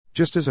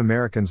Just as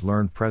Americans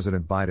learned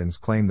President Biden's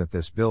claim that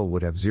this bill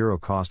would have zero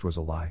cost was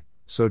a lie,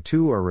 so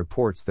too are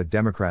reports that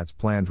Democrats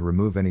plan to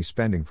remove any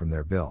spending from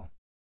their bill.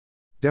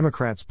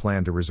 Democrats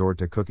plan to resort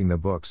to cooking the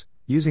books,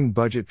 using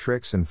budget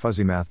tricks and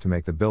fuzzy math to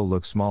make the bill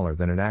look smaller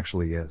than it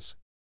actually is.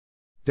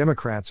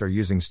 Democrats are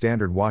using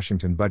standard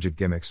Washington budget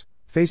gimmicks,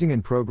 phasing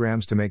in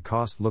programs to make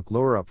costs look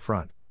lower up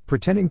front,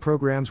 pretending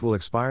programs will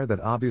expire that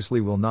obviously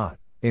will not,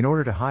 in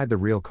order to hide the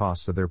real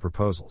costs of their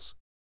proposals.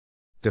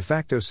 De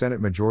facto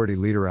Senate Majority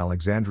Leader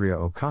Alexandria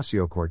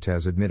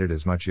Ocasio-Cortez admitted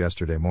as much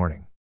yesterday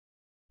morning.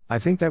 I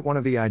think that one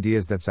of the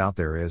ideas that's out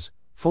there is,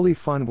 fully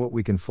fund what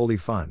we can fully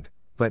fund,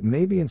 but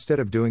maybe instead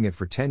of doing it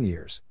for 10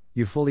 years,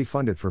 you fully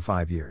fund it for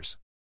 5 years.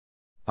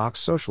 Ox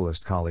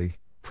socialist colleague,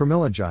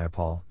 Pramila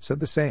Jayapal, said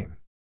the same.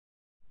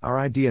 Our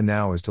idea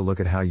now is to look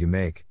at how you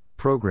make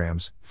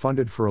programs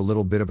funded for a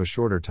little bit of a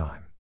shorter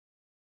time.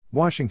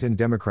 Washington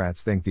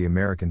Democrats think the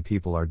American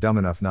people are dumb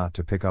enough not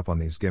to pick up on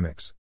these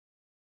gimmicks.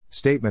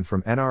 Statement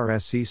from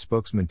NRSC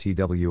spokesman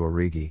T.W.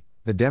 Origi,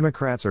 the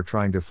Democrats are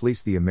trying to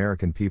fleece the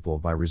American people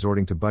by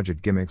resorting to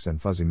budget gimmicks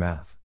and fuzzy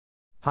math.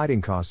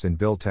 Hiding costs in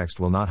bill text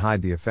will not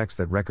hide the effects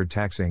that record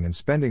taxing and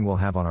spending will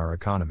have on our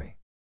economy.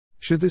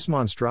 Should this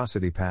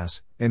monstrosity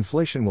pass,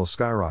 inflation will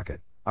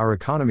skyrocket, our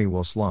economy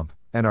will slump,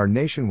 and our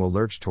nation will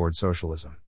lurch toward socialism.